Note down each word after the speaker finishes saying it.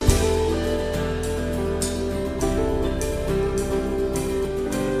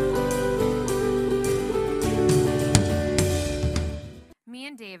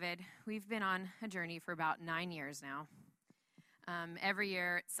we've been on a journey for about 9 years now. Every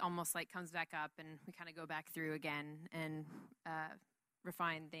year, it's almost like comes back up, and we kind of go back through again and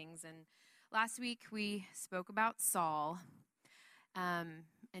refine things. And last week, we spoke about Saul.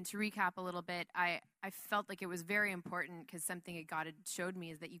 And to recap a little bit, I felt like it was very important because something that God had showed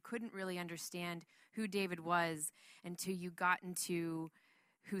me is that you couldn't really understand who David was until you got into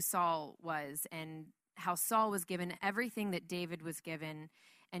who Saul was and how Saul was given everything that David was given,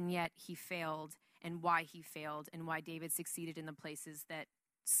 and yet he failed, and why he failed, and why David succeeded in the places that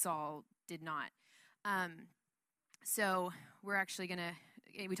Saul did not. So we're actually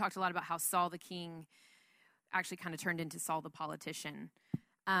we talked a lot about how Saul the king actually kind of turned into Saul the politician.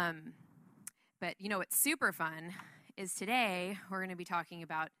 But you know what's super fun is today we're going to be talking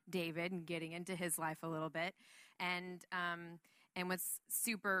about David and getting into his life a little bit. And what's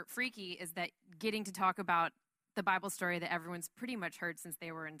super freaky is that getting to talk about the Bible story that everyone's pretty much heard since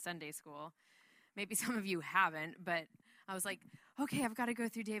they were in Sunday school. Maybe some of you haven't, but I was like, okay, I've got to go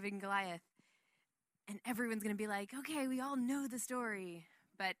through David and Goliath. And everyone's going to be like, okay, we all know the story.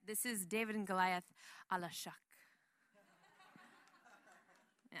 But this is David and Goliath a la Chuck.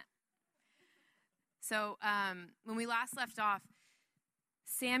 Yeah. So when we last left off,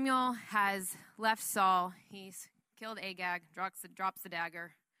 Samuel has left Saul. He's killed Agag, drops the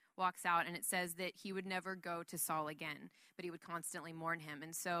dagger, walks out, and it says that he would never go to Saul again, but he would constantly mourn him.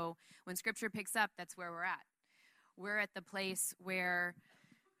 And so when Scripture picks up, that's where we're at. We're at the place where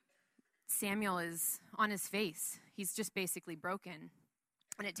Samuel is on his face. He's just basically broken.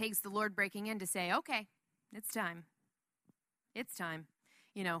 And it takes the Lord breaking in to say, okay, it's time. It's time.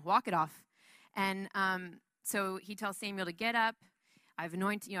 Walk it off. And so he tells Samuel to get up. I've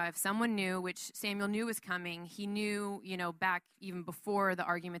anointed, I have someone new, which Samuel knew was coming. He knew, back even before the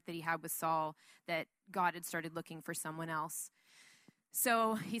argument that he had with Saul, that God had started looking for someone else.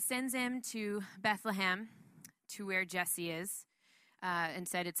 So he sends him to Bethlehem, to where Jesse is, and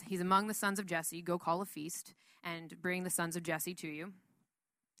said, he's among the sons of Jesse. Go call a feast and bring the sons of Jesse to you.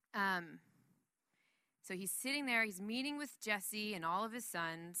 So he's sitting there. He's meeting with Jesse and all of his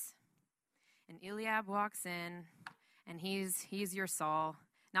sons. And Eliab walks in. And he's your Saul,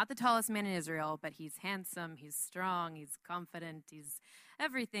 not the tallest man in Israel, but he's handsome, he's strong, he's confident, he's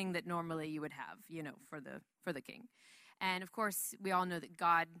everything that normally you would have, for the king. And of course, we all know that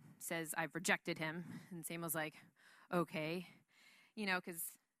God says, I've rejected him. And Samuel's like, okay, because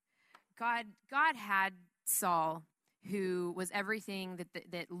God had Saul, who was everything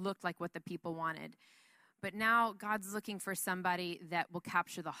that looked like what the people wanted. But now God's looking for somebody that will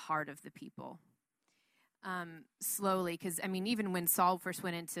capture the heart of the people. Slowly, because even when Saul first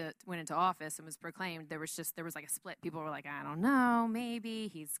went into office and was proclaimed, there was like a split. People were like, I don't know, maybe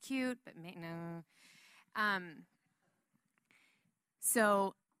he's cute, but no.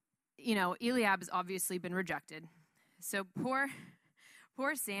 So, Eliab has obviously been rejected. So poor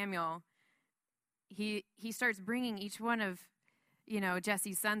Samuel, he starts bringing each one of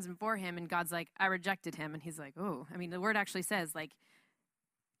Jesse's sons before him, and God's like, I rejected him, and he's like, oh, the word actually says like,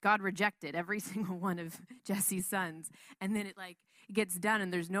 God rejected every single one of Jesse's sons. And then it gets done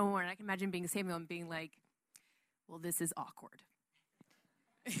and there's no more. And I can imagine being Samuel and being like, well, this is awkward.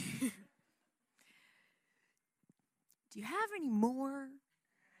 Do you have any more?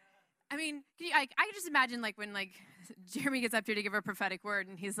 I can just imagine when Jeremy gets up here to give a prophetic word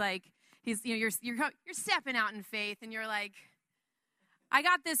and he's you're stepping out in faith and you're like, I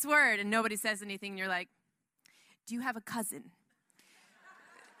got this word, and nobody says anything. And you're like, do you have a cousin?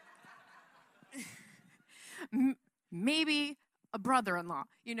 Maybe a brother-in-law,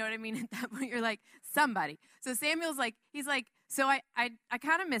 you know what I mean? At that point, you're like, somebody. So Samuel's like, he's like, so I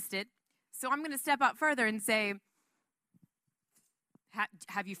kind of missed it. So I'm going to step out further and say,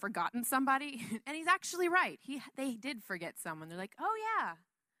 have you forgotten somebody? And he's actually right. They did forget someone. They're like, oh yeah,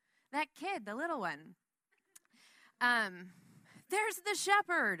 that kid, the little one. There's the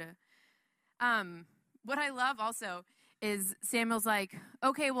shepherd. What I love also is Samuel's like,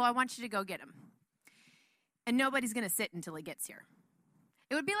 okay, well, I want you to go get him. And nobody's going to sit until he gets here.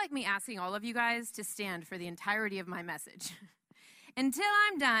 It would be like me asking all of you guys to stand for the entirety of my message. Until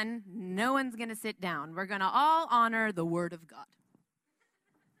I'm done, no one's going to sit down. We're going to all honor the word of God.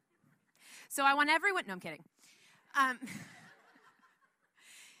 So I want everyone... No, I'm kidding.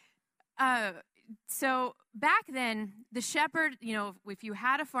 So back then, the shepherd, if you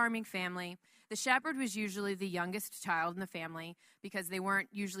had a farming family, the shepherd was usually the youngest child in the family because they weren't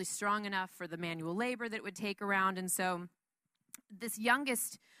usually strong enough for the manual labor that it would take around. And so this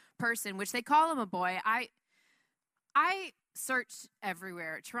youngest person, which they call him a boy, I searched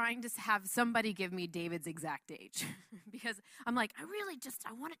everywhere trying to have somebody give me David's exact age because I'm like, I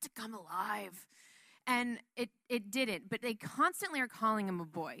want it to come alive. And it didn't, but they constantly are calling him a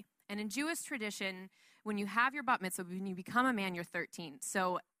boy. And in Jewish tradition, when you have your bat mitzvah, when you become a man, you're 13.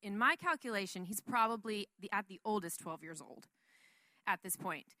 So in my calculation, he's probably at the oldest 12 years old at this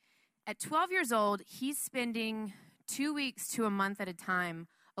point. At 12 years old, he's spending 2 weeks to a month at a time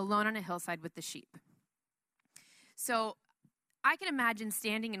alone on a hillside with the sheep. So I can imagine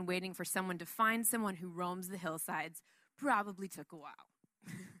standing and waiting for someone to find someone who roams the hillsides probably took a while.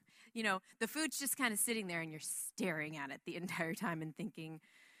 You know, the food's just kind of sitting there and you're staring at it the entire time and thinking,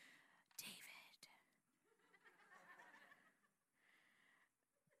 David.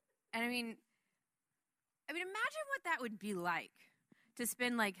 And I mean, imagine what that would be like to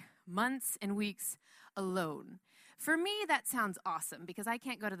spend like months and weeks alone. For me, that sounds awesome because I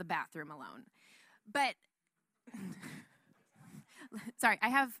can't go to the bathroom alone. But, sorry, I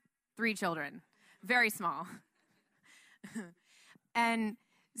have 3 children, very small. And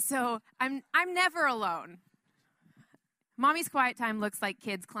so I'm never alone. Mommy's quiet time looks like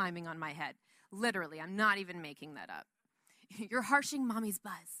kids climbing on my head. Literally, I'm not even making that up. You're harshing mommy's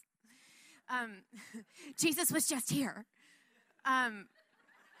buzz. Jesus was just here.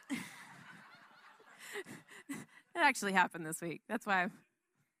 It actually happened this week. That's why.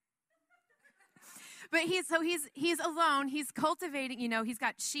 But he's alone. He's cultivating, he's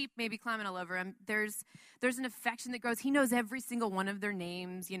got sheep maybe climbing all over him. There's an affection that grows. He knows every single one of their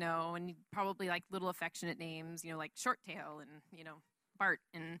names, and probably like little affectionate names, like Shorttail and, Bart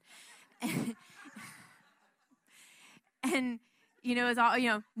and and is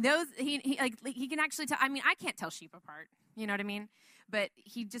all, knows he can actually tell. I can't tell sheep apart. You know what I mean? But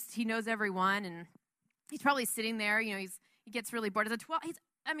he knows everyone, and he's probably sitting there, he gets really bored. As a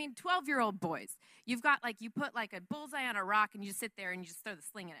 12-year-old boys, you've got you put like a bullseye on a rock and you just sit there and you just throw the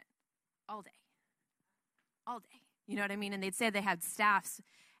sling in it all day. You know what I mean? And they'd say they had staffs,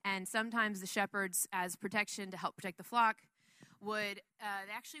 and sometimes the shepherds, as protection to help protect the flock, they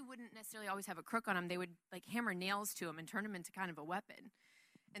actually wouldn't necessarily always have a crook on them. They would hammer nails to them and turn them into kind of a weapon.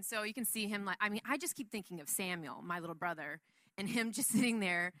 And so you can see him I just keep thinking of Samuel, my little brother, and him just sitting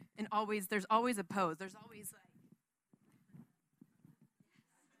there, and there's always a pose. There's always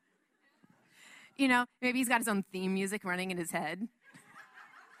maybe he's got his own theme music running in his head.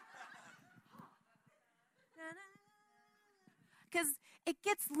 Because it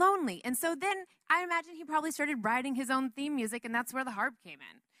gets lonely. And so then I imagine he probably started writing his own theme music, and that's where the harp came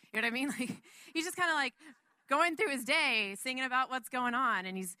in. You know what I mean? He's just kind of going through his day, singing about what's going on,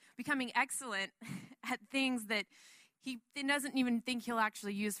 and he's becoming excellent at things that he doesn't even think he'll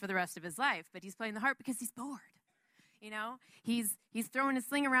actually use for the rest of his life. But he's playing the harp because he's bored. He's throwing his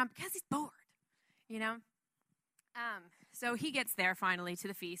sling around because he's bored. So he gets there finally to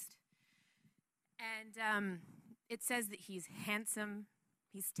the feast. And it says that he's handsome.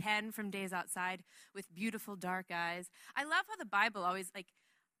 He's 10 from days outside with beautiful dark eyes. I love how the Bible always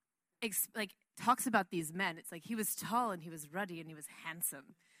talks about these men. It's like he was tall and he was ruddy and he was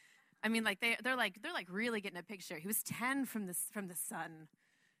handsome. They're really getting a picture. He was 10 from the sun.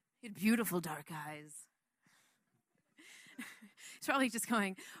 He had beautiful dark eyes. He's probably just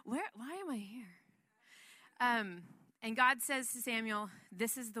going, why am I here? And God says to Samuel,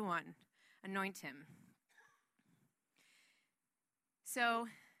 this is the one, anoint him. So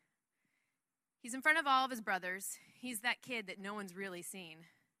he's in front of all of his brothers. He's that kid that no one's really seen.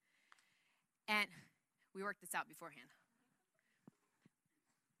 And we worked this out beforehand.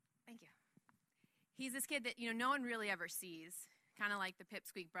 Thank you. He's this kid that, no one really ever sees, kind of like the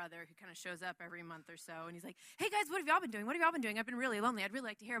pipsqueak brother who kind of shows up every month or so. And he's like, hey, guys, what have y'all been doing? What have y'all been doing? I've been really lonely. I'd really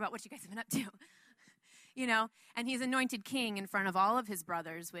like to hear about what you guys have been up to. And he's anointed king in front of all of his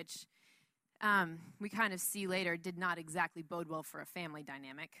brothers, which we kind of see later did not exactly bode well for a family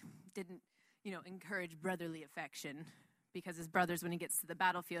dynamic. Didn't, encourage brotherly affection, because his brothers, when he gets to the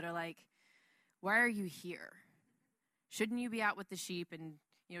battlefield, are like, why are you here? Shouldn't you be out with the sheep? And,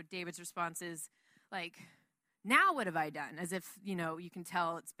 David's response is now what have I done? As if, you can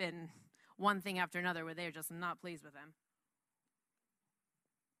tell it's been one thing after another where they're just not pleased with him.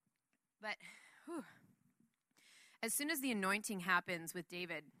 But, as soon as the anointing happens with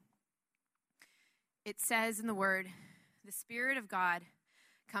David, it says in the Word, the Spirit of God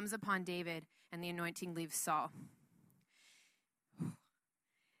comes upon David, and the anointing leaves Saul.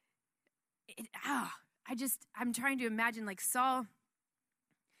 I'm trying to imagine, Saul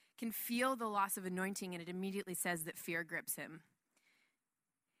can feel the loss of anointing, and it immediately says that fear grips him.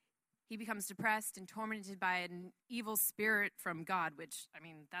 he becomes depressed and tormented by an evil spirit from God, which, I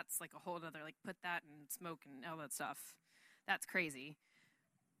mean, that's like a whole other, like, put that in smoke and all that stuff. That's crazy.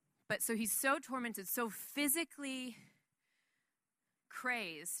 But so he's so tormented, so physically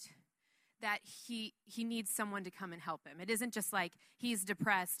crazed that he needs someone to come and help him. It isn't just like he's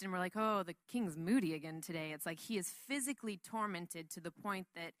depressed and we're like, oh, the king's moody again today. It's like he is physically tormented to the point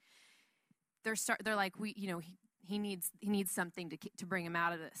that they're like, he needs something to bring him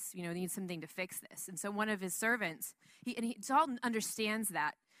out of this. He needs something to fix this. And so one of his servants, Saul understands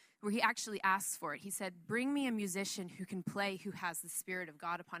that, where he actually asks for it. He said, bring me a musician who can play, who has the Spirit of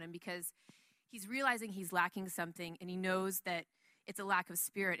God upon him, because he's realizing he's lacking something, and he knows that it's a lack of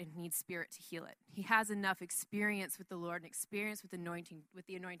spirit, and he needs spirit to heal it. He has enough experience with the Lord and experience with the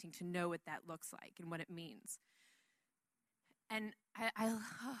anointing to know what that looks like and what it means. And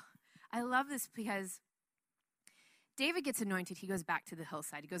I love this because David gets anointed. He goes back to the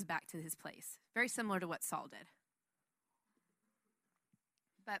hillside. He goes back to his place. Very similar to what Saul did.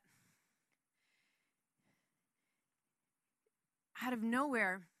 But out of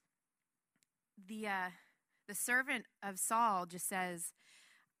nowhere, the servant of Saul just says,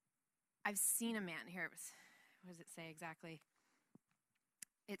 I've seen a man. Here, what does it say exactly?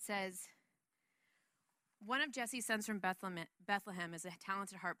 It says, one of Jesse's sons from Bethlehem is a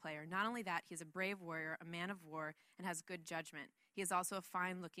talented harp player. Not only that, he's a brave warrior, a man of war, and has good judgment. He is also a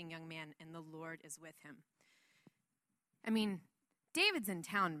fine-looking young man, and the Lord is with him. I mean, David's in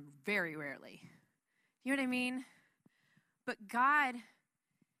town very rarely. You know what I mean? But God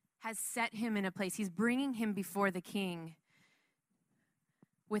has set him in a place. He's bringing him before the king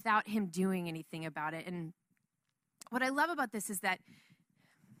without him doing anything about it. And what I love about this is that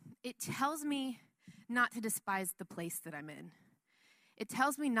it tells me not to despise the place that I'm in. It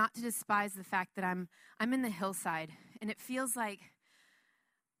tells me not to despise the fact that I'm in the hillside, and it feels like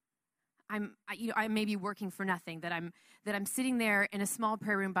I may be working for nothing, that I'm sitting there in a small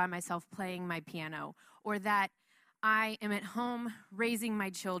prayer room by myself playing my piano, or that I am at home raising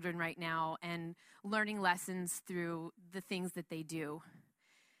my children right now and learning lessons through the things that they do.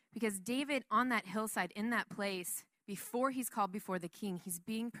 Because David, on that hillside, in that place, before he's called before the king, he's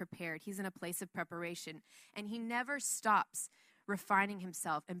being prepared. He's in a place of preparation. And he never stops refining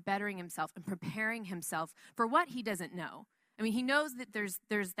himself and bettering himself and preparing himself for what he doesn't know. I mean, he knows that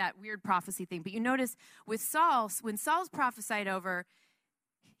there's that weird prophecy thing. But you notice with Saul, when Saul's prophesied over,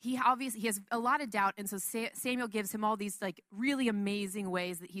 he has a lot of doubt, and so Samuel gives him all these like really amazing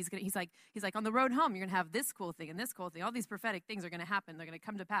ways that he's like on the road home, you're gonna have this cool thing and this cool thing. All these prophetic things are gonna happen. They're gonna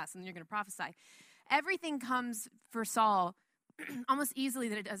come to pass, and you're gonna prophesy. Everything comes for Saul almost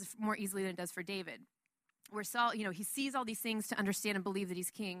more easily than it does for David. Where Saul, he sees all these things to understand and believe that he's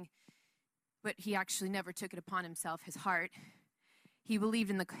king, but he actually never took it upon himself, his heart. He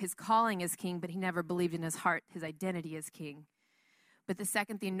believed in his calling as king, but he never believed in his heart, his identity as king. But the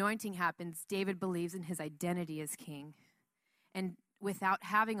second the anointing happens, David believes in his identity as king. And without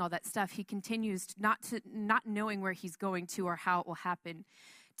having all that stuff, he continues not knowing where he's going to or how it will happen,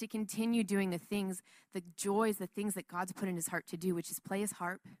 to continue doing the things, the joys, the things that God's put in his heart to do, which is play his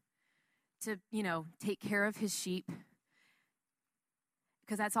harp, to, take care of his sheep.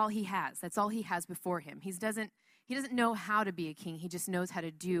 Because that's all he has. That's all he has before him. He doesn't know how to be a king. He just knows how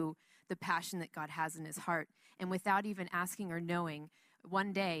to do the passion that God has in his heart. And without even asking or knowing,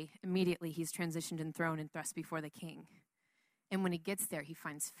 one day, immediately, he's transitioned and thrown and thrust before the king. And when he gets there, he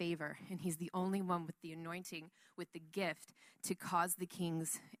finds favor. And he's the only one with the anointing, with the gift to cause the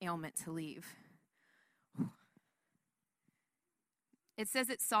king's ailment to leave. It says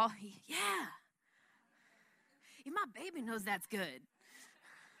that Saul, my baby knows that's good.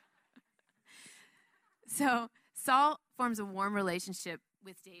 So Saul forms a warm relationship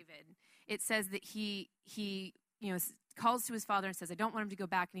with David. It says that he calls to his father and says, I don't want him to go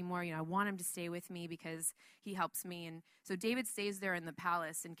back anymore. I want him to stay with me because he helps me. And so David stays there in the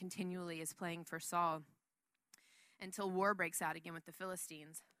palace and continually is playing for Saul until war breaks out again with the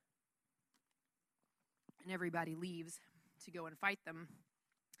Philistines. And everybody leaves to go and fight them.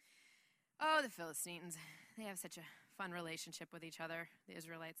 Oh, the Philistines. They have such a fun relationship with each other, the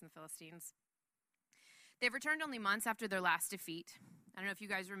Israelites and the Philistines. They've returned only months after their last defeat. I don't know if you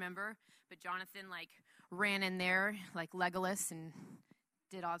guys remember, but Jonathan ran in there like Legolas and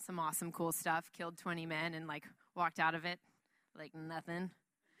did some awesome cool stuff, killed 20 men and walked out of it like nothing.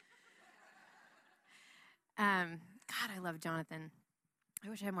 God, I love Jonathan. I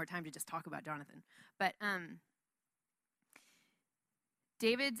wish I had more time to just talk about Jonathan. But so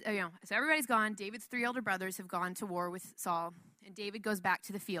everybody's gone. David's 3 older brothers have gone to war with Saul, and David goes back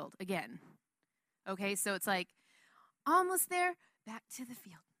to the field again. Okay, so it's almost there, back to the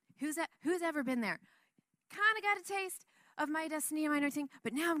field. Who's ever been there? Kind of got a taste of my destiny and my anointing,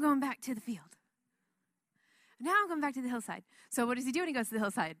 but now I'm going back to the field. Now I'm going back to the hillside. So what does he do when he goes to the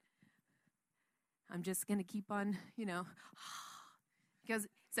hillside? I'm just going to keep on, he goes,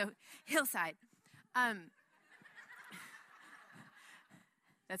 so hillside.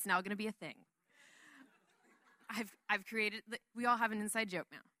 That's now going to be a thing. I've created, we all have an inside joke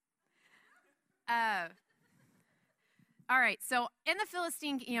now. All right, so in the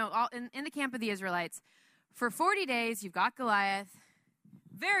Philistine, in the camp of the Israelites, for 40 days, you've got Goliath,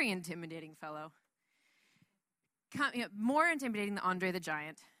 very intimidating fellow, more intimidating than Andre the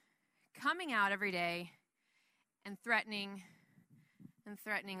Giant, coming out every day and threatening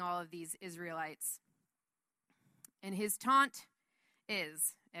all of these Israelites. And his taunt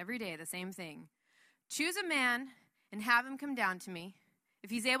is, every day, the same thing. Choose a man and have him come down to me. If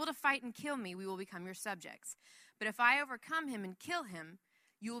he's able to fight and kill me, we will become your subjects. But if I overcome him and kill him,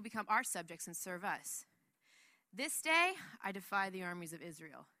 you will become our subjects and serve us. This day, I defy the armies of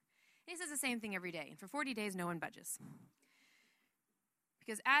Israel. And he says the same thing every day. And for 40 days, no one budges.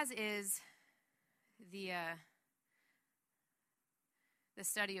 Because as is the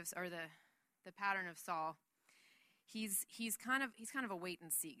study of, or the pattern of Saul, he's kind of a wait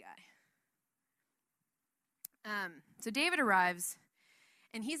and see guy. So David arrives,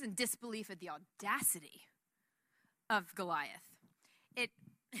 and he's in disbelief at the audacity of Goliath.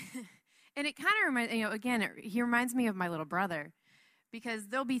 And it kind of reminds, he reminds me of my little brother, because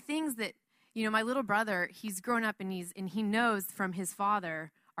there'll be things that, my little brother, he's grown up and he knows from his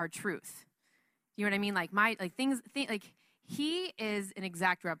father are truth. You know what I mean? Like he is an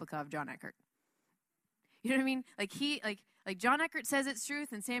exact replica of John Eckert. You know what I mean? Like John Eckert says it's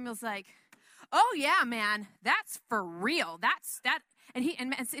truth, and Samuel's like, oh yeah, man, that's for real. That's that. And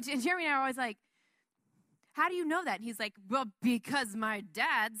Jeremy and I are always like, how do you know that? And he's like, well, because my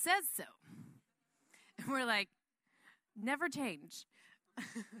dad says so. And we're like, never change.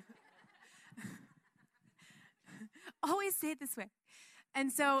 Always say it this way.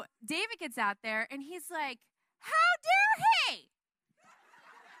 And so David gets out there, and he's like, how dare he?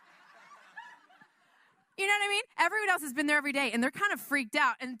 You know what I mean? Everyone else has been there every day, and they're kind of freaked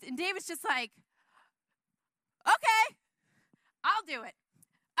out. And David's just like, okay, I'll do it.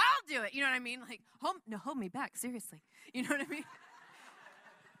 I'll do it. You know what I mean? Like, hold me back, seriously. You know what I mean?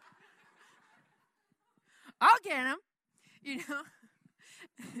 I'll get him,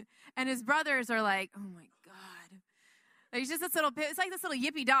 And his brothers are like, oh, my God. Like, he's just this little, it's like this little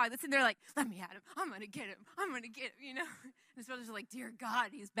yippy dog that's in there like, let me at him. I'm going to get him. I'm going to get him, And his brothers are like, dear God,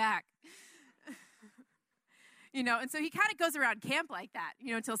 he's back. And so he kind of goes around camp like that,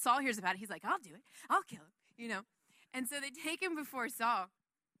 until Saul hears about it. He's like, I'll do it. I'll kill him, And so they take him before Saul.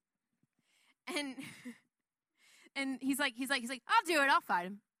 And he's like, I'll do it. I'll fight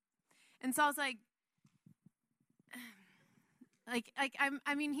him. And Saul's like,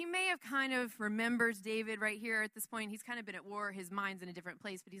 he may have kind of remembers David right here at this point. He's kind of been at war. His mind's in a different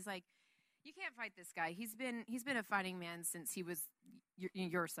place, but he's like, you can't fight this guy. He's been a fighting man since he was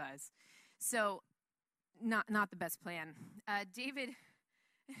your size. So not the best plan. David,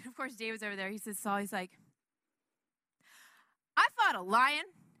 of course, David's over there. He says, Saul, he's like, I fought a lion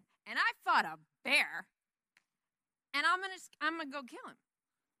and I fought a bear, and I'm gonna go kill him.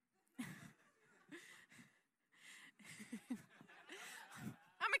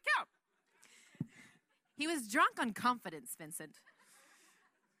 I'm gonna kill him. He was drunk on confidence, Vincent.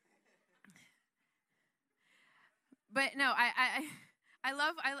 But no, I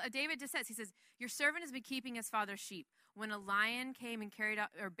love David just says, he says, your servant has been keeping his father's sheep. When a lion came and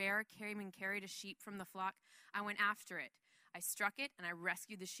bear came and carried a sheep from the flock, I went after it. I struck it, and I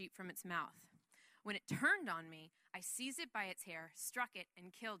rescued the sheep from its mouth. When it turned on me, I seized it by its hair, struck it,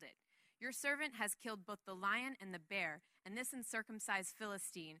 and killed it. Your servant has killed both the lion and the bear, and this uncircumcised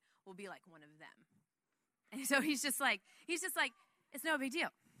Philistine will be like one of them. And so he's just like, it's no big deal.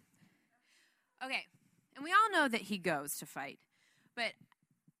 Okay, and we all know that he goes to fight, but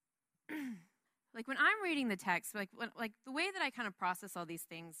like when I'm reading the text, like the way that I kind of process all these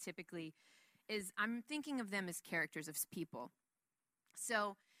things typically is I'm thinking of them as characters of people.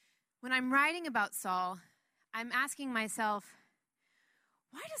 So when I'm writing about Saul, I'm asking myself,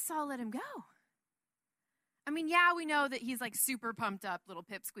 why does Saul let him go? I mean, yeah, we know that he's like super pumped up little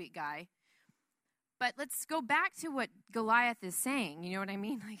pipsqueak guy. But let's go back to what Goliath is saying. You know what I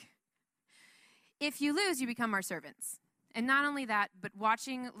mean? Like, if you lose, you become our servants. And not only that, but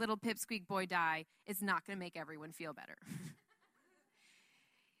watching little pipsqueak boy die is not going to make everyone feel better.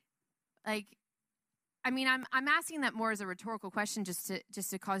 I'm asking that more as a rhetorical question just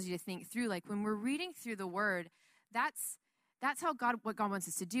to cause you to think through. Like, when we're reading through the word, that's That's what God wants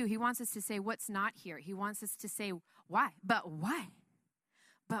us to do. He wants us to say what's not here. He wants us to say, why? But why?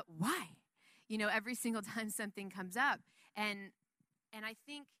 But why? Every single time something comes up. And I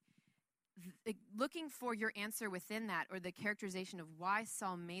think looking for your answer within that, or the characterization of why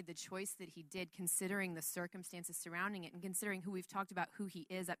Saul made the choice that he did, considering the circumstances surrounding it and considering who we've talked about, who he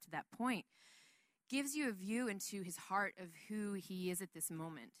is up to that point, gives you a view into his heart of who he is at this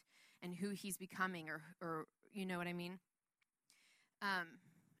moment and who he's becoming, or you know what I mean?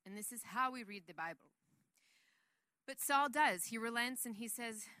 And this is how we read the Bible. But Saul does. He relents and he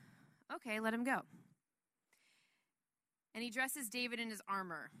says, okay, let him go. And he dresses David in his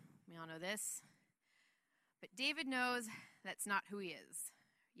armor. We all know this. But David knows that's not who he is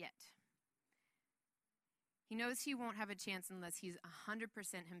yet. He knows he won't have a chance unless he's 100%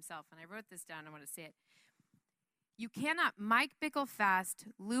 himself. And I wrote this down. I want to say it. You cannot Mike Bickle Fast,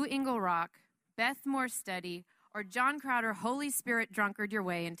 Lou Engelrock, Beth Moore Study, or John Crowder Holy Spirit drunkard your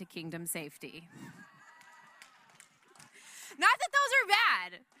way into kingdom safety. Not that those are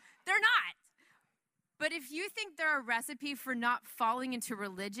bad. They're not. But if you think they're a recipe for not falling into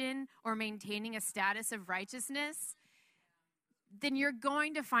religion or maintaining a status of righteousness, then you're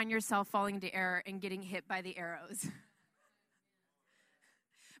going to find yourself falling into error and getting hit by the arrows.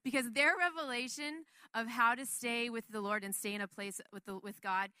 Because their revelation of how to stay with the Lord and stay in a place with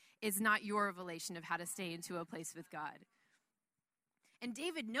God is not your revelation of how to stay into a place with God. And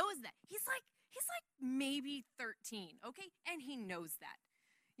David knows that. He's like maybe 13, okay? And he knows that.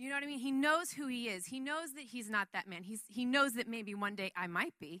 You know what I mean? He knows who he is. He knows that he's not that man. He knows that maybe one day I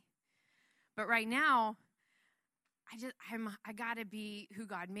might be. But right now, I got to be who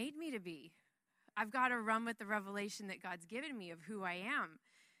God made me to be. I've got to run with the revelation that God's given me of who I am.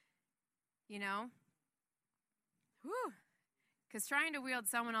 You know? Whew. Because trying to wield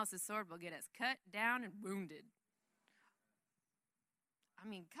someone else's sword will get us cut down and wounded. I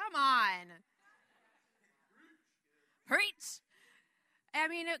mean, come on. Preach. I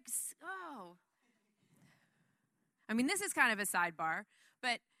mean, this is kind of a sidebar,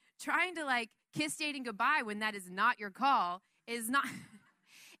 but trying to kiss dating goodbye when that is not your call is not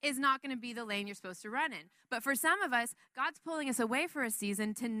going to be the lane you're supposed to run in. But for some of us, God's pulling us away for a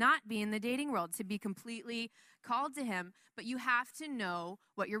season to not be in the dating world, to be completely called to him. But you have to know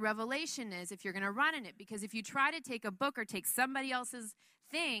what your revelation is if you're going to run in it. Because if you try to take a book or take somebody else's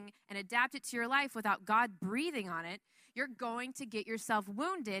thing and adapt it to your life without God breathing on it, you're going to get yourself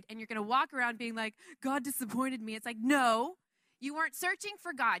wounded, and you're going to walk around being like, God disappointed me. It's like, no, you weren't searching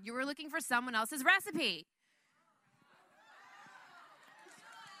for God. You were looking for someone else's recipe.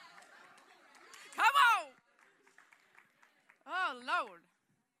 Come on. Oh, Lord.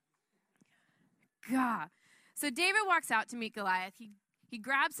 God. So David walks out to meet Goliath. He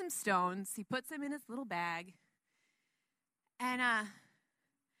grabs some stones. He puts them in his little bag. And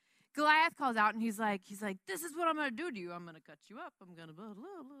Goliath calls out, and he's like, this is what I'm going to do to you. I'm going to cut you up. I'm going to,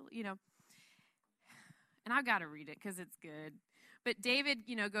 you know. And I've got to read it because it's good. But David,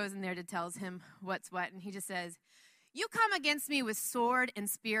 goes in there to tells him what's what. And he just says, you come against me with sword and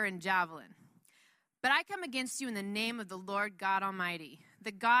spear and javelin. But I come against you in the name of the Lord God Almighty,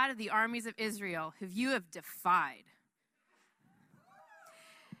 the God of the armies of Israel, who you have defied.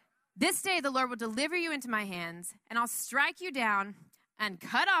 This day the Lord will deliver you into my hands, and I'll strike you down and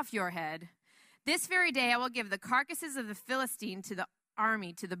cut off your head. This very day I will give the carcasses of the Philistine to the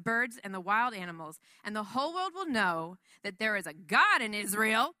army, to the birds and the wild animals, and the whole world will know that there is a God in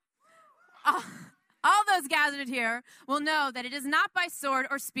Israel. All those gathered here will know that it is not by sword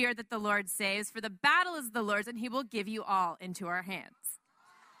or spear that the Lord saves, for the battle is the Lord's, and he will give you all into our hands.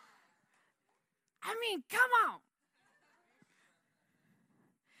 I mean, come on.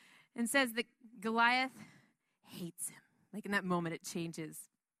 And says that Goliath hates him. Like in that moment, it changes.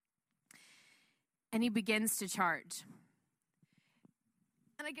 And he begins to charge.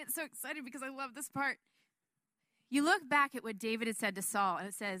 And I get so excited because I love this part. You look back at what David had said to Saul, and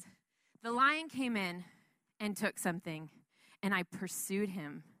it says, the lion came in and took something, and I pursued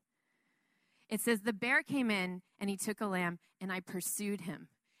him. It says the bear came in, and he took a lamb, and I pursued him.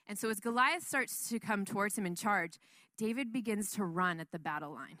 And so as Goliath starts to come towards him and charge, David begins to run at the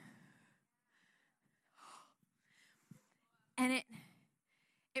battle line. And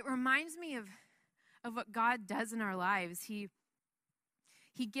it reminds me of what God does in our lives. He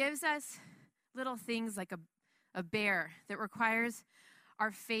gives us little things like a bear that requires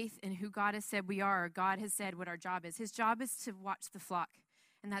our faith in who God has said we are, or God has said what our job is. His job is to watch the flock,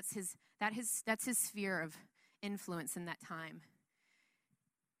 and that's his sphere of influence in that time.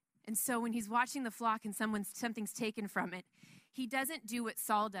 And so when he's watching the flock and something's taken from it, he doesn't do what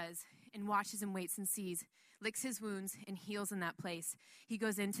Saul does and watches and waits and sees. licks his wounds, and heals in that place. He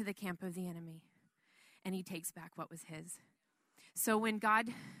goes into the camp of the enemy, and he takes back what was his. So when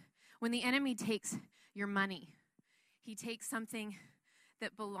the enemy takes your money, he takes something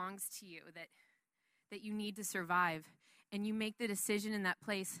that belongs to you, that you need to survive, and you make the decision in that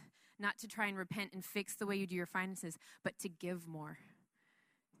place not to try and repent and fix the way you do your finances, but to give more.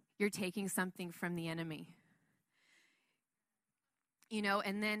 You're taking something from the enemy.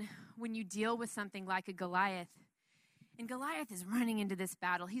 And then when you deal with something like a Goliath, and Goliath is running into this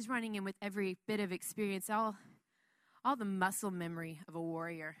battle, he's running in with every bit of experience, all the muscle memory of a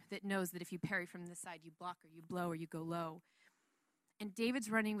warrior that knows that if you parry from this side, you block or you blow or you go low. And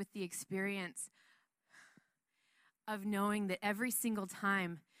David's running with the experience of knowing that every single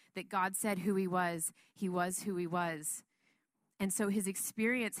time that God said who he was who he was. And so his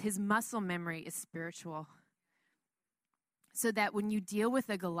experience, his muscle memory is spiritual. So that when you deal with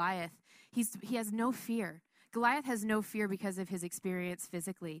a Goliath, he has no fear. Goliath has no fear because of his experience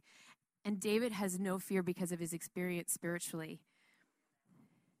physically. And David has no fear because of his experience spiritually.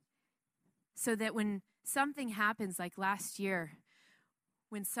 So that when something happens like last year,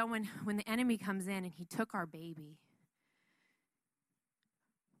 when the enemy comes in and he took our baby,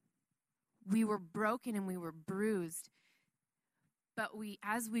 we were broken and we were bruised. But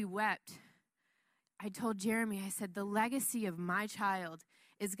as we wept, I told Jeremy, I said, the legacy of my child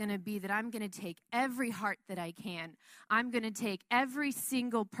is going to be that I'm going to take every heart that I can. I'm going to take every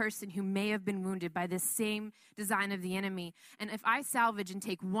single person who may have been wounded by this same design of the enemy. And if I salvage and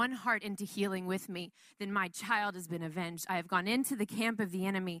take one heart into healing with me, then my child has been avenged. I have gone into the camp of the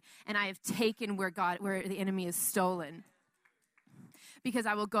enemy, and I have taken where the enemy is stolen. Because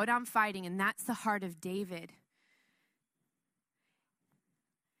I will go down fighting, and that's the heart of David.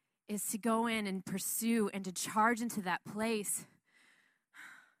 Is to go in and pursue and to charge into that place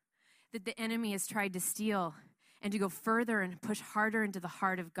that the enemy has tried to steal, and to go further and push harder into the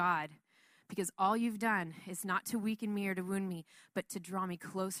heart of God, because all you've done is not to weaken me or to wound me, but to draw me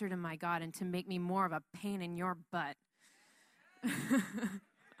closer to my God and to make me more of a pain in your butt.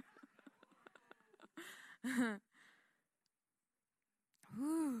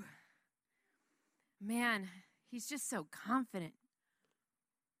 Whew. Man, he's just so confident.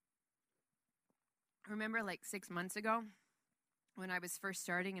 I remember like 6 months ago when I was first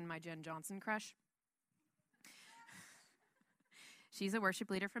starting in my Jen Johnson crush. She's a worship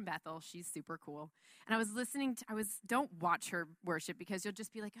leader from Bethel. She's super cool. And I was listening don't watch her worship because you'll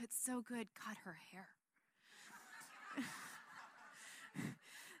just be like, oh, it's so good. God, her hair.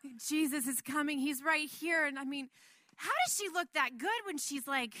 Jesus is coming. He's right here. And I mean, how does she look that good when she's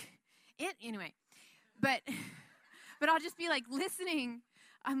like, it? Anyway, but I'll just be like listening.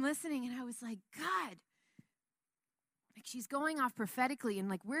 I'm listening, and I was like, God, like she's going off prophetically, and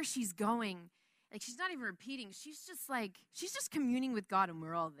like where she's going, like she's not even repeating. She's just communing with God, and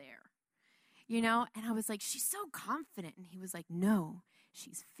we're all there, And I was like, she's so confident, and he was like, no,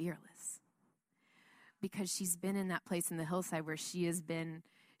 she's fearless, because she's been in that place in the hillside where she's been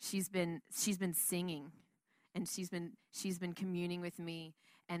singing, and she's been communing with me,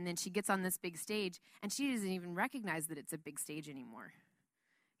 and then she gets on this big stage, and she doesn't even recognize that it's a big stage anymore.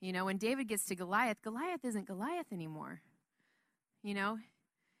 When David gets to Goliath isn't Goliath anymore.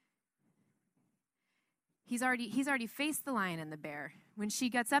 He's already faced the lion and the bear. When she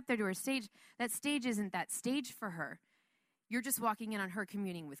gets up there to her stage, that stage isn't that stage for her. You're just walking in on her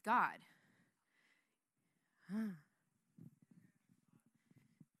communing with God.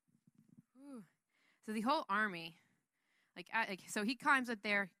 So the whole army, so he climbs up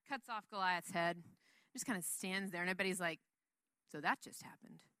there, cuts off Goliath's head, just kind of stands there, and everybody's like, so that just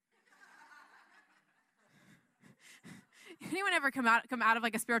happened. Anyone ever come out of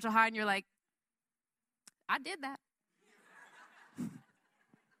like a spiritual high and you're like, I did that.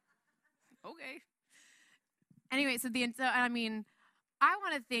 Okay. Anyway, I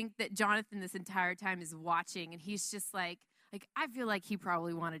want to think that Jonathan this entire time is watching, and he's just like I feel like he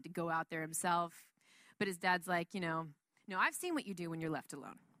probably wanted to go out there himself, but his dad's like, no, I've seen what you do when you're left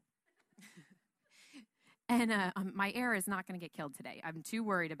alone. And my heir is not going to get killed today. I'm too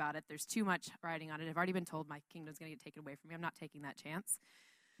worried about it. There's too much riding on it. I've already been told my kingdom's going to get taken away from me. I'm not taking that chance.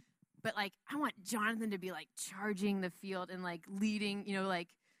 But, I want Jonathan to be, charging the field and, leading,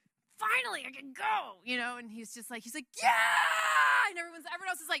 finally, I can go, and he's like, yeah! And everyone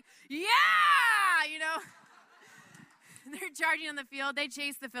else is like, yeah! They're charging on the field. They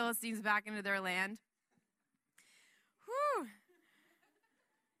chase the Philistines back into their land. Whew.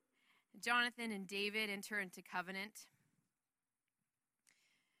 Jonathan and David enter into covenant,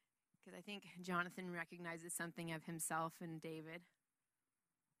 because I think Jonathan recognizes something of himself in David.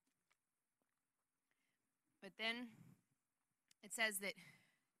 But then it says that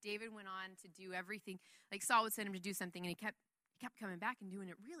David went on to do everything. Like Saul would send him to do something, and he kept coming back and doing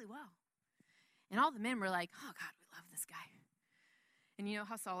it really well. And all the men were like, oh, God, we love this guy. And you know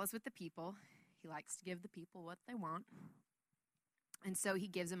how Saul is with the people. He likes to give the people what they want. And so he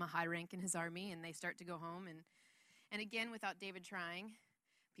gives them a high rank in his army, and they start to go home. And again, without David trying,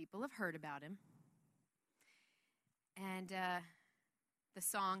 people have heard about him. And the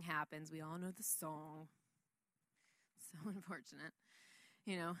song happens. We all know the song. So unfortunate.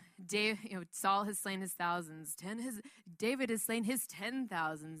 Saul has slain his thousands. David has slain his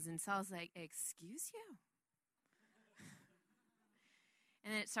 10,000s. And Saul's like, excuse you?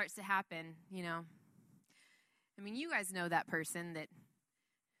 And then it starts to happen, I mean, you guys know that person that,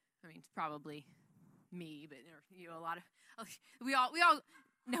 it's probably me, but a lot of, we all,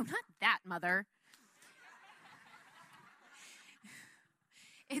 no, not that, mother.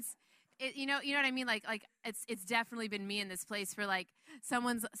 You know what I mean? Like it's definitely been me in this place for like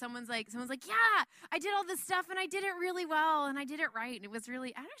someone's like, yeah, I did all this stuff and I did it really well and I did it right and it was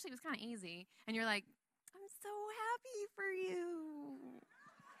kind of easy. And you're like, I'm so happy for you.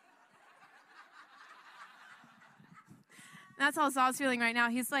 That's how Saul's feeling right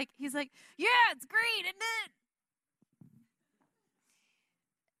now. He's like, yeah, it's great, isn't it?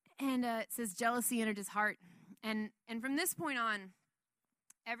 And it says jealousy entered his heart. And from this point on,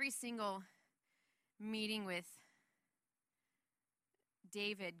 every single meeting with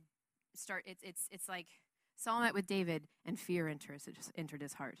David it's like Saul met with David and fear entered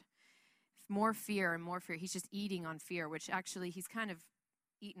his heart. More fear and more fear. He's just eating on fear, which actually he's kind of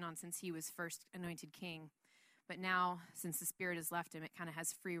eaten on since he was first anointed king. But now, since the Spirit has left him, it kind of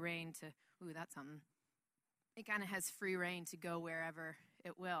has free reign to, that's something. It kind of has free reign to go wherever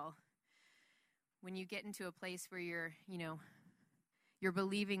it will. When you get into a place where you're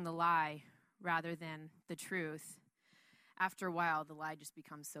believing the lie rather than the truth, after a while, the lie just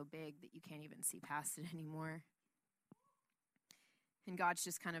becomes so big that you can't even see past it anymore. And God's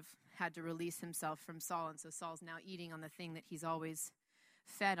just kind of had to release himself from Saul, and so Saul's now eating on the thing that he's always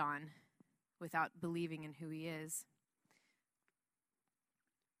fed on without believing in who he is.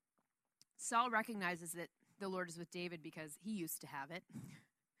 Saul recognizes that the Lord is with David because he used to have it.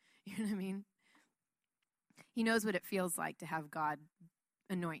 You know what I mean? He knows what it feels like to have God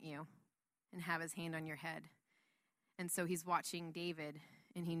anoint you and have his hand on your head. And so he's watching David,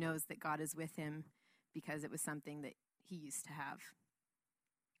 and he knows that God is with him because it was something that he used to have.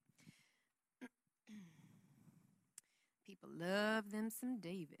 People love them some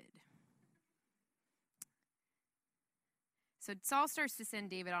David. So Saul starts to send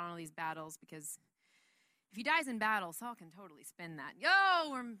David on all these battles because if he dies in battle, Saul can totally spin that.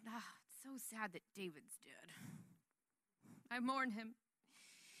 It's so sad that David's dead. I mourn him.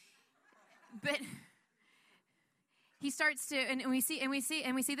 But he starts to, and we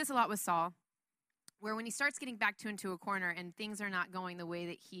see this a lot with Saul, where when he starts getting backed into a corner and things are not going the way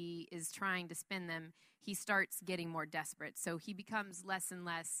that he is trying to spin them, he starts getting more desperate. So he becomes less and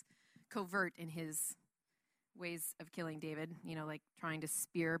less covert in his ways of killing David, like trying to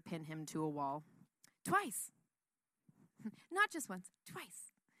pin him to a wall. Twice. Not just once,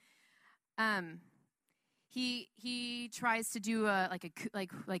 twice. He tries to do a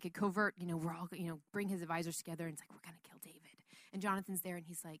covert, we're all, bring his advisors together and it's like, we're going to kill David. And Jonathan's there and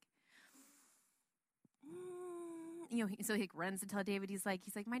he's like, so he runs to tell David, he's like,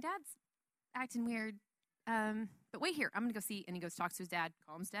 my dad's acting weird. But wait here, I'm going to go see. And he goes, talks to his dad,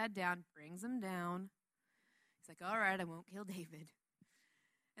 calms dad down, brings him down. He's like, all right, I won't kill David.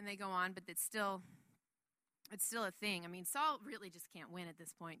 And they go on, but it's still a thing. I mean, Saul really just can't win at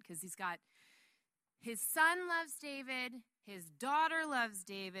this point because he's got his son loves David, his daughter loves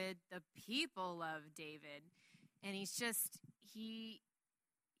David, the people love David, and he's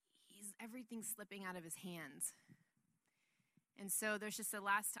everything's slipping out of his hands. And so there's just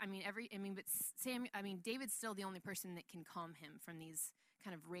David's still the only person that can calm him from these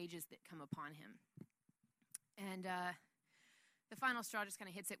kind of rages that come upon him. And the final straw just kind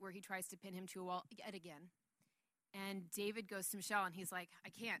of hits it where he tries to pin him to a wall yet again. And David goes to Michelle and he's like, I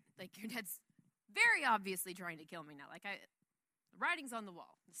can't. Like, your dad's very obviously trying to kill me now. Like, the writing's on the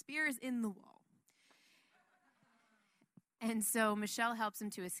wall. The spear is in the wall. And so Michelle helps him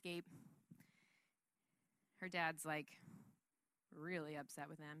to escape. Her dad's like really upset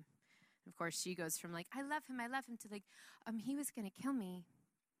with him. Of course, she goes from like, I love him to like, he was going to kill me.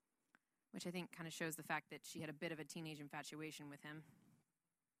 Which I think kind of shows the fact that she had a bit of a teenage infatuation with him.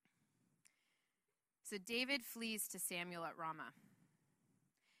 So David flees to Samuel at Ramah.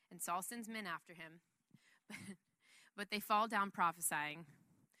 And Saul sends men after him. But they fall down prophesying.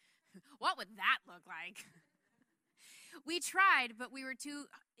 What would that look like? We tried, but we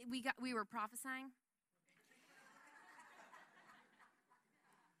were prophesying.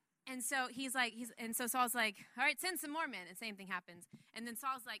 And so so Saul's like, all right, send some more men. And same thing happens. And then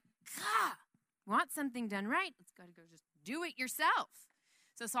Saul's like, God, want something done right? Let's go just do it yourself.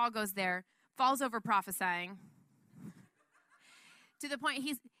 So Saul goes there, falls over prophesying to the point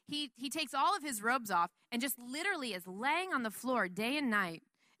he takes all of his robes off and just literally is laying on the floor day and night.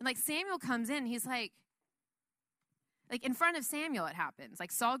 And like Samuel comes in, he's like in front of Samuel it happens.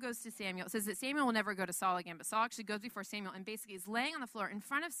 Like Saul goes to Samuel. It says that Samuel will never go to Saul again, but Saul actually goes before Samuel and basically is laying on the floor in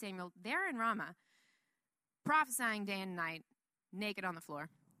front of Samuel there in Ramah, prophesying day and night, naked on the floor.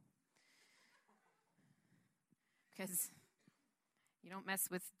 Because you don't mess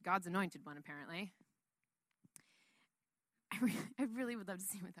with God's anointed one, apparently. I really would love to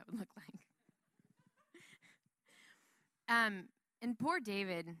see what that would look like. And poor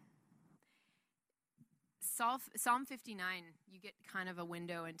David, Psalm 59, you get kind of a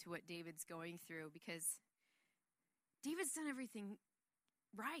window into what David's going through because David's done everything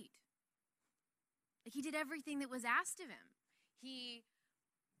right. Like he did everything that was asked of him. He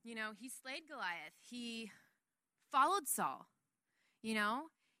slayed Goliath. He followed Saul. He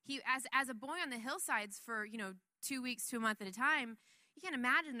as a boy on the hillsides for 2 weeks to a month at a time, you can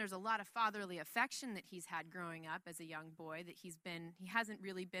imagine there's a lot of fatherly affection that he's had growing up as a young boy that he hasn't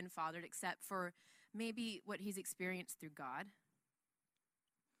really been fathered except for maybe what he's experienced through God.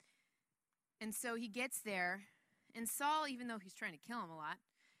 And so he gets there, and Saul, even though he's trying to kill him a lot,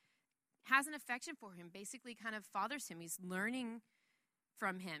 has an affection for him, basically kind of fathers him. He's learning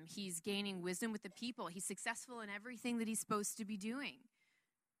from him. He's gaining wisdom with the people. He's successful in everything that he's supposed to be doing.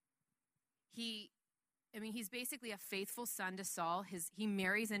 He's basically a faithful son to Saul. He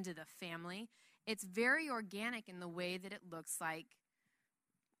marries into the family. It's very organic in the way that it looks like,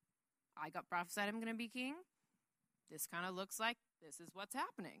 I got prophesied I'm going to be king. This kind of looks like this is what's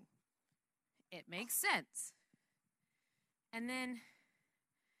happening. It makes sense. And then,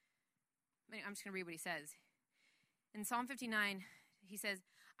 I'm just going to read what he says. In Psalm 59, he says,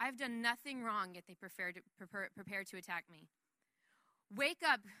 I've done nothing wrong, yet they prepare to attack me. Wake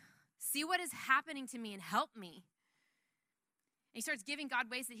up, see what is happening to me, and help me. And he starts giving God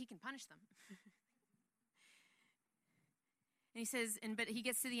ways that he can punish them. And he says, but he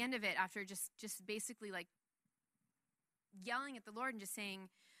gets to the end of it after just basically like yelling at the Lord and just saying,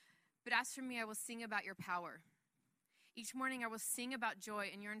 but as for me, I will sing about your power. Each morning I will sing about joy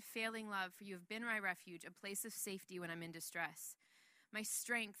and your unfailing love, for you have been my refuge, a place of safety when I'm in distress. My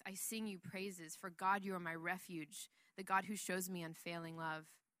strength, I sing you praises, for God, you are my refuge, the God who shows me unfailing love.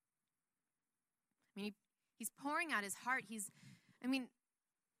 He's pouring out his heart.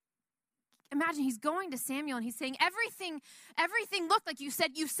 Imagine he's going to Samuel and he's saying, everything looked like you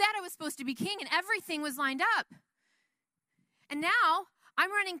said I was supposed to be king and everything was lined up. And now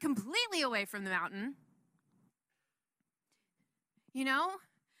I'm running completely away from the mountain.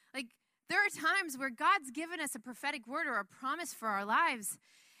 There are times where God's given us a prophetic word or a promise for our lives.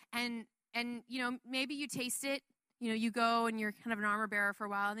 And maybe you taste it, you go and you're kind of an armor bearer for a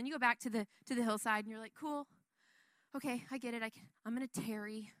while. And then you go back to the hillside and you're like, cool. Okay, I get it. I'm going to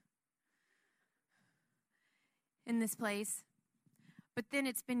tarry in this place. But then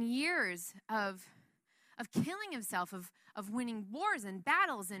it's been years of killing himself, of winning wars and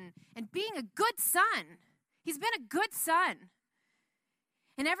battles and being a good son. He's been a good son.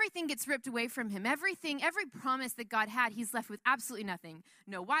 And everything gets ripped away from him. Every promise that God had, he's left with absolutely nothing.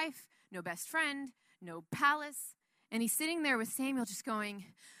 No wife, no best friend, no palace. And he's sitting there with Samuel just going,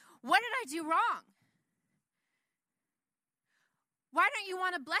 what did I do wrong? Why don't you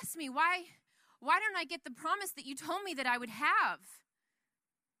want to bless me? Why don't I get the promise that you told me that I would have?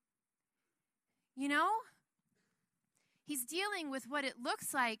 He's dealing with what it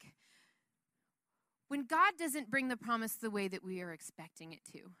looks like when God doesn't bring the promise the way that we are expecting it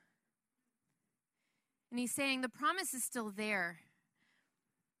to. And he's saying the promise is still there.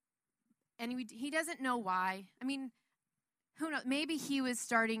 And he doesn't know why. Who knows? Maybe he was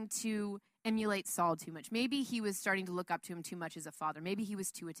starting to emulate Saul too much. Maybe he was starting to look up to him too much as a father. Maybe he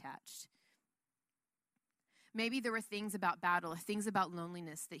was too attached. Maybe there were things about battle, things about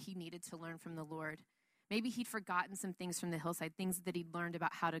loneliness that he needed to learn from the Lord. Maybe he'd forgotten some things from the hillside, things that he'd learned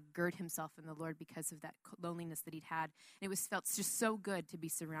about how to gird himself in the Lord because of that loneliness that he'd had. And it felt just so good to be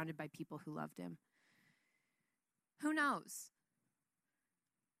surrounded by people who loved him. Who knows?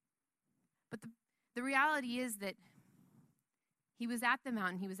 But the reality is that he was at the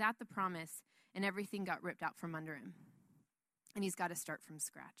mountain, he was at the promise, and everything got ripped out from under him. And he's got to start from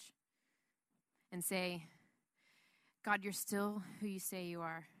scratch and say, God, you're still who you say you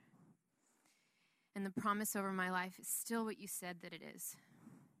are. And the promise over my life is still what you said that it is.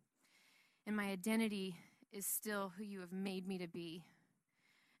 And my identity is still who you have made me to be.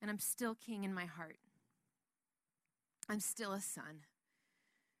 And I'm still king in my heart. I'm still a son.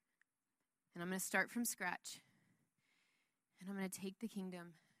 And I'm going to start from scratch. And I'm going to take the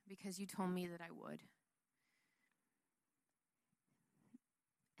kingdom because you told me that I would.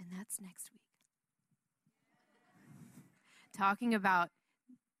 And that's next week. Talking about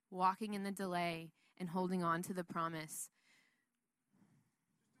walking in the delay and holding on to the promise.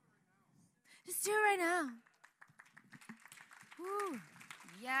 Just do it right now. Woo.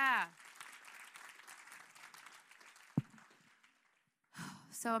 Yeah.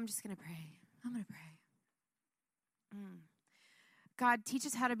 So I'm just going to pray. I'm going to pray. God, teach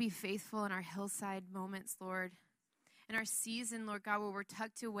us how to be faithful in our hillside moments, Lord. In our season, Lord God, where we're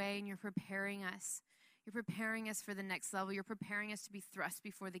tucked away and you're preparing us. You're preparing us for the next level. You're preparing us to be thrust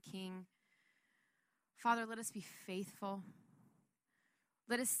before the King. Father, let us be faithful.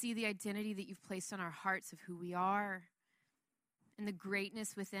 Let us see the identity that you've placed on our hearts of who we are and the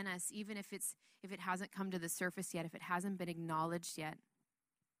greatness within us, even if it hasn't come to the surface yet, if it hasn't been acknowledged yet.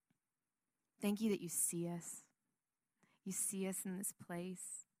 Thank you that you see us. You see us in this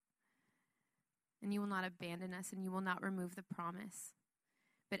place. And you will not abandon us, and you will not remove the promise.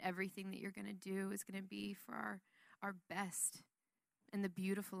 But everything that you're going to do is going to be for our best and the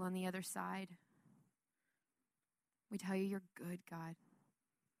beautiful on the other side. We tell you you're good, God.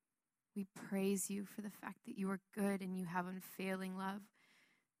 We praise you for the fact that you are good and you have unfailing love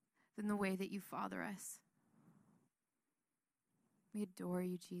than the way that you father us. We adore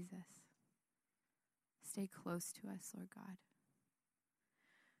you, Jesus. Stay close to us, Lord God.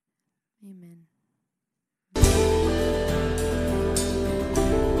 Amen.